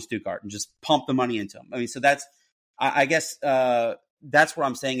all in on Stuttgart and just pump the money into them. So that's, I guess that's what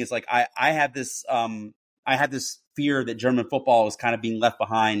I'm saying is, like, I have this fear that German football is kind of being left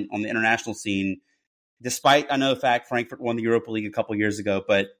behind on the international scene. Despite, I know the fact Frankfurt won the Europa League a couple of years ago,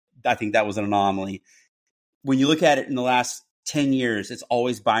 but I think that was an anomaly. When you look at it in the last 10 years, it's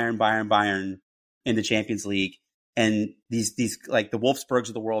always Bayern in the Champions League. And these like the Wolfsburgs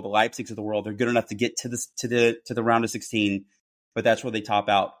of the world, the Leipzigs of the world, they're good enough to get to the round of 16, but that's where they top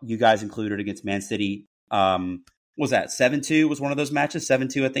out. You guys included against Man City. Was that 7-2 was one of those matches?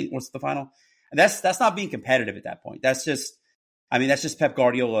 7-2, I think, was the final. And that's not being competitive at that point. That's just Pep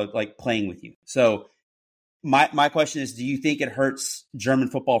Guardiola, like, playing with you. So my question is, do you think it hurts German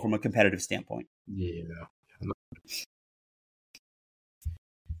football from a competitive standpoint? Yeah.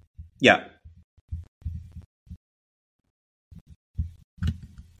 Yeah.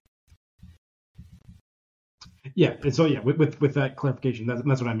 Yeah. And so, with that clarification, that's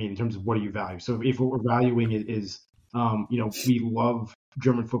what I mean in terms of what do you value. So if what we're valuing is, we love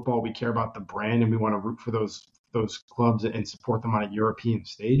German football, we care about the brand, and we want to root for those clubs and support them on a European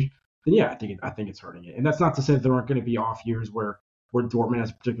stage, then yeah, I think it's hurting it. And that's not to say that there aren't going to be off years where Dortmund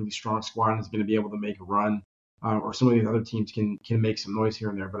has a particularly strong squad and is going to be able to make a run, or some of these other teams can make some noise here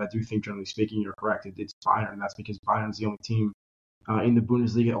and there. But I do think, generally speaking, you're correct. It's Bayern. That's because Bayern's the only team in the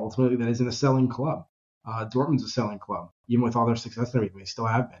Bundesliga ultimately that isn't a selling club. Dortmund's a selling club, even with all their success and everything. They still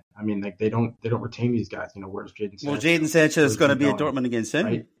have been. They don't retain these guys. Where's Jadon Sancho? Well, Jadon Sancho is going to be at Dortmund again soon.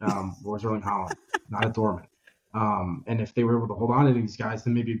 Right? Where's Erling Haaland? Not at Dortmund. And if they were able to hold on to these guys,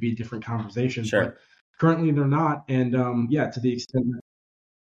 then maybe it'd be a different conversation. Sure. But currently they're not. And to the extent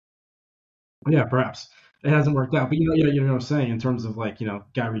that, perhaps it hasn't worked out. But you know what I'm saying in terms of, like,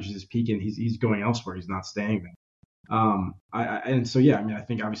 guy reaches his peak and he's going elsewhere. He's not staying there. I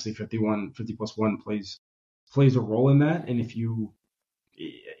think obviously 50 plus 1 plays a role in that. And if you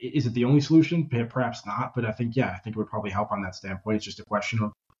is it the only solution? Perhaps not, but I think it would probably help on that standpoint. It's just a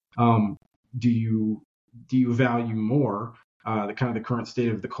question of do you value more the kind of the current state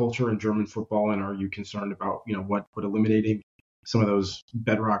of the culture in German football, and are you concerned about what eliminating some of those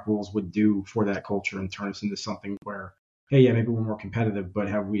bedrock rules would do for that culture and turn us into something where, hey, yeah, maybe we're more competitive, but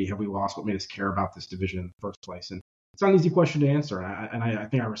have we lost what made us care about this division in the first place? And it's not an easy question to answer, and I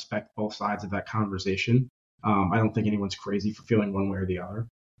think I respect both sides of that conversation. I don't think anyone's crazy for feeling one way or the other,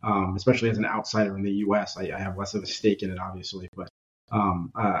 especially as an outsider in the U.S. I have less of a stake in it, obviously, but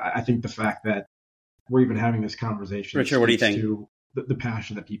I think the fact that we're even having this conversation, Richard, what do you think? To the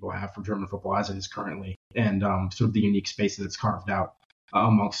passion that people have for German football as it is currently, and sort of the unique space that it's carved out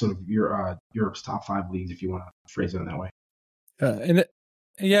amongst sort of Europe's top 5 leagues, if you want to phrase it in that way.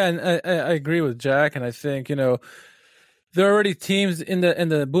 And I agree with Jack, and I think there are already teams in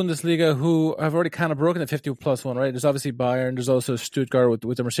the Bundesliga who have already kind of broken the 50+1, right? There's obviously Bayern. There's also Stuttgart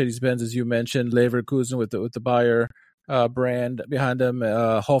with the Mercedes-Benz, as you mentioned, Leverkusen with the Bayer brand behind them,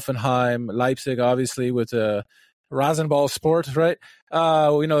 Hoffenheim, Leipzig, obviously with Rasenball Sport, right?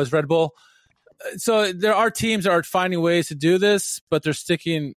 We know it's Red Bull. So there are teams that are finding ways to do this, but they're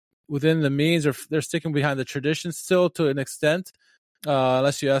sticking within the means, or they're sticking behind the tradition still to an extent.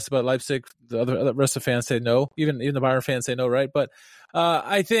 Unless you ask about Leipzig, the rest of the fans say no. Even the Bayern fans say no, right? But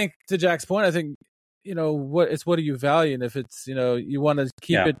I think, to Jack's point, I think what do you value? And if it's you want to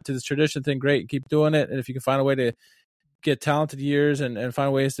keep it to this tradition thing, great, keep doing it. And if you can find a way to get talented years and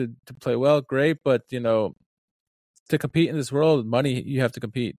find ways to play well, great. But to compete in this world, money, you have to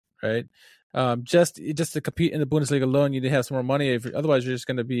compete, right? Just to compete in the Bundesliga alone, you need to have some more money. Otherwise, you're just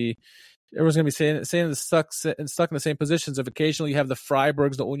going to be everyone's going to be saying stuck in the same positions. If occasionally you have the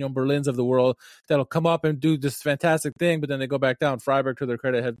Freiburgs, the Union Berlins of the world that'll come up and do this fantastic thing, but then they go back down. Freiburg, to their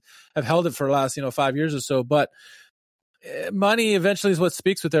credit, have held it for the last 5 years or so. But money eventually is what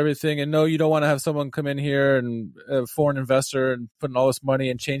speaks with everything. And no, you don't want to have someone come in here and a foreign investor and putting all this money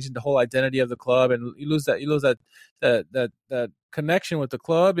and changing the whole identity of the club, and you lose that connection with the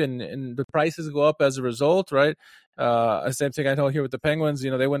club, and the prices go up as a result, right? Same thing I know here with the Penguins.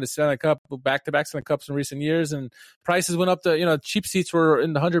 They won the Stanley Cup, back-to-back Stanley Cups in recent years, and prices went up to, cheap seats were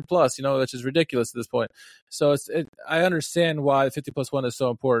in the 100+, which is ridiculous at this point. So I understand why 50+1 is so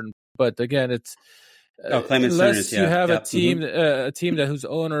important, but again, it's unless you have a team that whose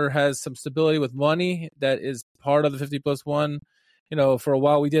owner has some stability with money that is part of the 50+1. For a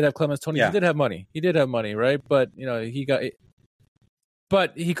while we did have Clemens Tony. He did have money, right? But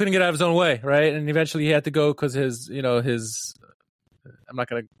but he couldn't get out of his own way, right? And eventually he had to go because his I'm not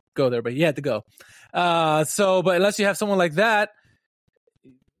going to go there, but he had to go. But unless you have someone like that,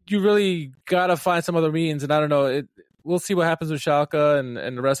 you really got to find some other means. And I don't know, we'll see what happens with Schalke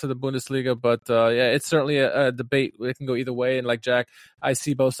and the rest of the Bundesliga. But it's certainly a debate. It can go either way. And like Jack, I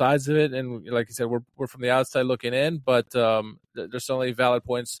see both sides of it. And like you said, we're from the outside looking in, but there's certainly valid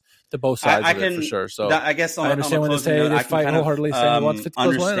points to both sides of it for sure. So I guess I understand when they say they fight wholeheartedly saying they want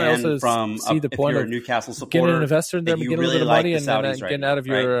 50+1. And I also see the point of Newcastle supporter, getting an investor in there, getting a little bit of money, and then getting out of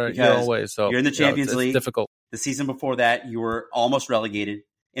your own way. So you're in the Champions League. It's difficult. The season before that, you were almost relegated.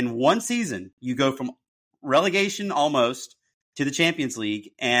 In one season, you go from relegation almost to the Champions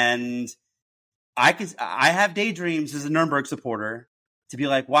League, and I have daydreams as a Nuremberg supporter to be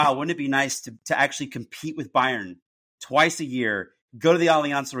like, wow, wouldn't it be nice to actually compete with Bayern twice a year, go to the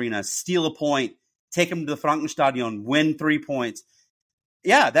Allianz Arena, steal a point, take them to the Frankenstadion, win 3 points.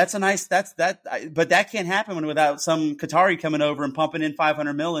 Yeah, that's a nice but that can't happen without some Qatari coming over and pumping in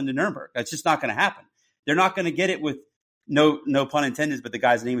 500 mil into Nuremberg. That's just not going to happen. They're not going to get it with no pun intended, but the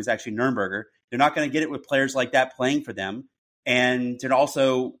guy's name is actually Nürnberger. They're not going to get it with players like that playing for them. And it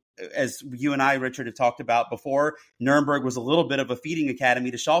also, as you and I, Richard, have talked about before, Nuremberg was a little bit of a feeding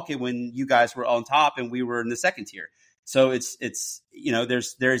academy to Schalke when you guys were on top and we were in the second tier. So it's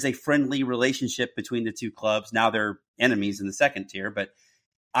there is a friendly relationship between the two clubs. Now they're enemies in the second tier, but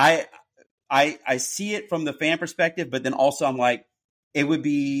I see it from the fan perspective, but then also I'm like, it would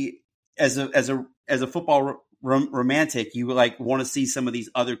be as a football romantic, you want to see some of these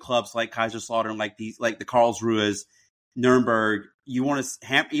other clubs like Kaiserslautern, like the Karlsruhes, Nuremberg. You want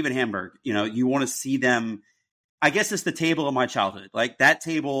to even Hamburg. You want to see them. I guess it's the table of my childhood, like that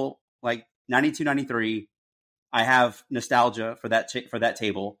table, like 92, 93. I have nostalgia for that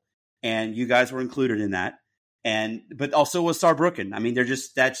table, and you guys were included in that. But also with Saarbrücken. I mean,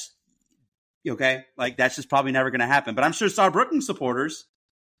 that's okay. Like that's just probably never going to happen. But I'm sure Saarbrücken supporters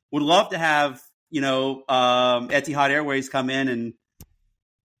would love to have Etihad Airways come in and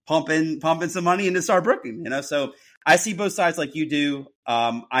pump in some money into Saarbrücken. So I see both sides like you do.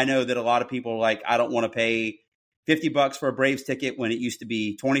 I know that a lot of people are like, I don't want to pay $50 for a Braves ticket when it used to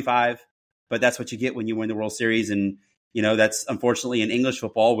be 25, but that's what you get when you win the World Series. And, that's unfortunately in English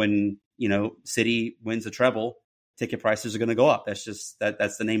football when, City wins a treble, ticket prices are going to go up. That's just,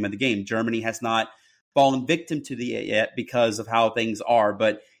 that's the name of the game. Germany has not fallen victim to the yet because of how things are.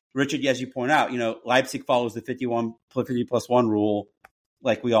 But Richard, as you point out, Leipzig follows the 50+1 rule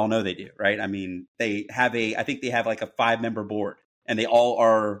like we all know they do, right? I mean, I think they have like a 5-member board and they all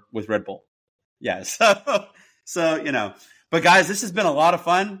are with Red Bull. Yeah. So, but guys, this has been a lot of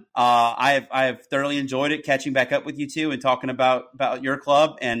fun. I have thoroughly enjoyed it catching back up with you two and talking about your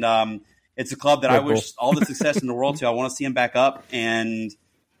club. And it's a club that I wish all the success in the world to. I want to see them back up. And,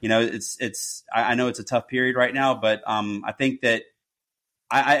 I know it's a tough period right now, but I think that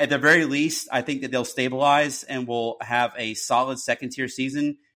I at the very least, I think that they'll stabilize and we'll have a solid second-tier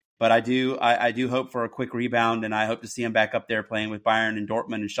season. But I do hope for a quick rebound, and I hope to see them back up there playing with Bayern and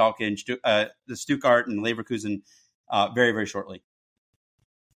Dortmund and Schalke and the Stuttgart and Leverkusen very, very shortly.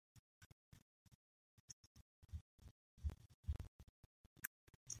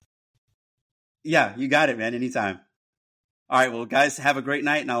 Yeah, you got it, man. Anytime. All right, well, guys, have a great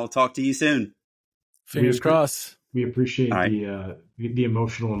night, and I will talk to you soon. Fingers crossed. We appreciate right. the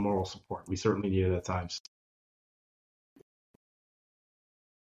emotional and moral support. We certainly need it at times.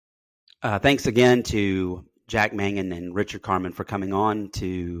 Thanks again to Jack Mangan and Richard Kharman for coming on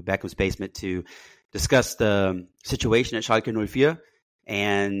to Beckham's Basement to discuss the situation at Schalke 04.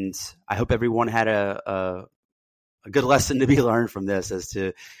 And I hope everyone had a good lesson to be learned from this as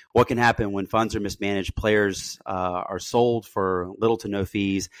to what can happen when funds are mismanaged, players are sold for little to no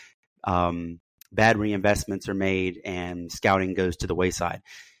fees, bad reinvestments are made, and scouting goes to the wayside.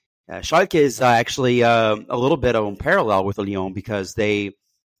 Schalke is actually a little bit on parallel with Lyon because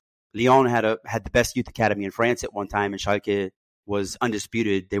Lyon had the best youth academy in France at one time, and Schalke was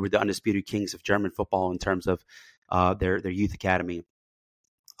undisputed. They were the undisputed kings of German football in terms of their youth academy.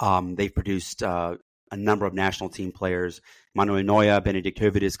 They've produced a number of national team players. Manuel Neuer, Benedikt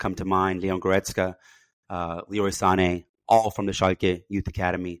Höwedes come to mind, Leon Goretzka, Leroy Sané, all from the Schalke youth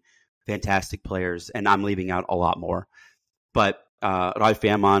academy. Fantastic players, and I'm leaving out a lot more. But Ralf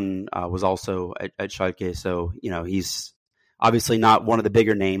Fährmann was also at Schalke, so he's obviously not one of the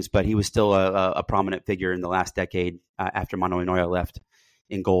bigger names, but he was still a prominent figure in the last decade after Manuel Neuer left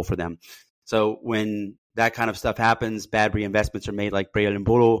in goal for them. So when that kind of stuff happens, bad reinvestments are made like Breel and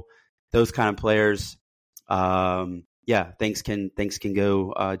Bolo, those kind of players, things can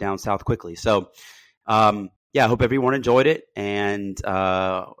go down south quickly. So, I hope everyone enjoyed it. And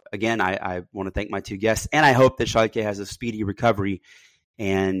again, I want to thank my two guests, and I hope that Schalke has a speedy recovery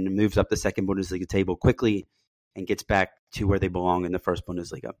and moves up the second Bundesliga table quickly and gets back to where they belong in the first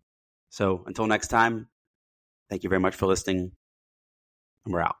Bundesliga. So until next time, thank you very much for listening,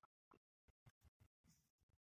 and we're out.